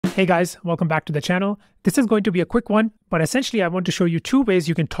Hey guys, welcome back to the channel. This is going to be a quick one, but essentially I want to show you two ways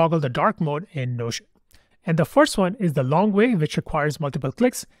you can toggle the dark mode in Notion. And the first one is the long way, which requires multiple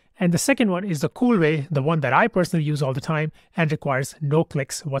clicks. And the second one is the cool way, the one that I personally use all the time and requires no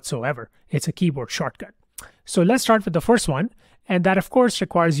clicks whatsoever. It's a keyboard shortcut. So let's start with the first one. And that of course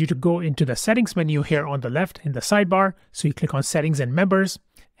requires you to go into the settings menu here on the left in the sidebar. So you click on settings and members,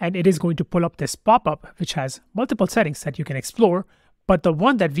 and it is going to pull up this pop-up, which has multiple settings that you can explore. But the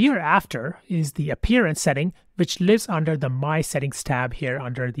one that we are after is the appearance setting, which lives under the My Settings tab here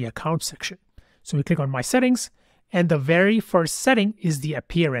under the Account section. So we click on My Settings, and the very first setting is the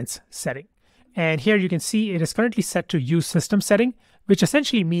appearance setting. And here you can see it is currently set to Use System Setting, which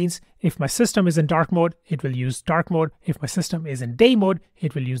essentially means if my system is in dark mode, it will use dark mode. If my system is in day mode,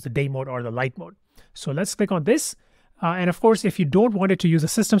 it will use the day mode or the light mode. So let's click on this. And of course, if you don't want it to use a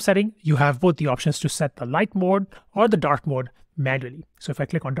system setting, you have both the options to set the light mode or the dark mode manually. So if I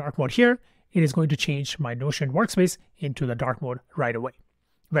click on dark mode here, it is going to change my Notion workspace into the dark mode right away.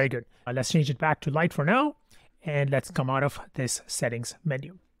 Very good. Let's change it back to light for now. And let's come out of this settings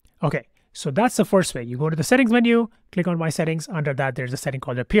menu. Okay, so that's the first way. You go to the settings menu, click on My Settings. Under that, there's a setting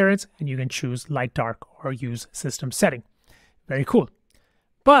called Appearance, and you can choose light, dark, or use system setting. Very cool.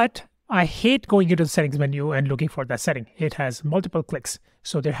 But I hate going into the settings menu and looking for that setting. It has multiple clicks.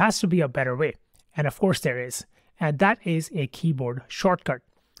 So there has to be a better way. And of course there is. And that is a keyboard shortcut.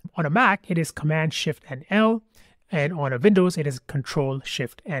 On a Mac, it is Command Shift and L. And on a Windows, it is Control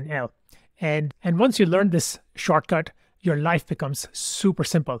Shift and L. And once you learn this shortcut, your life becomes super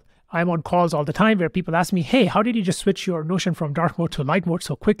simple. I'm on calls all the time where people ask me, hey, how did you just switch your Notion from dark mode to light mode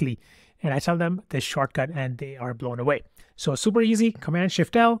so quickly? And I tell them this shortcut and they are blown away. So super easy, Command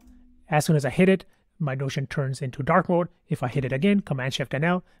Shift L. As soon as I hit it, my Notion turns into dark mode. If I hit it again, Command Shift and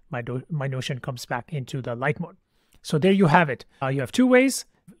L, my Notion comes back into the light mode. So there you have it. You have two ways,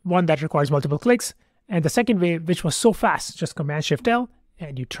 one that requires multiple clicks, and the second way, which was so fast, just Command Shift L,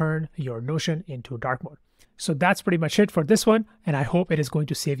 and you turn your Notion into dark mode. So that's pretty much it for this one, and I hope it is going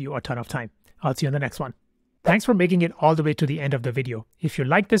to save you a ton of time. I'll see you on the next one. Thanks for making it all the way to the end of the video. If you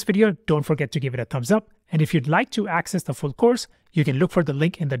liked this video, don't forget to give it a thumbs up. And if you'd like to access the full course, you can look for the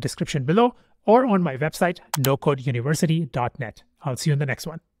link in the description below or on my website, nocodeuniversity.net. I'll see you in the next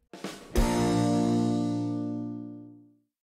one.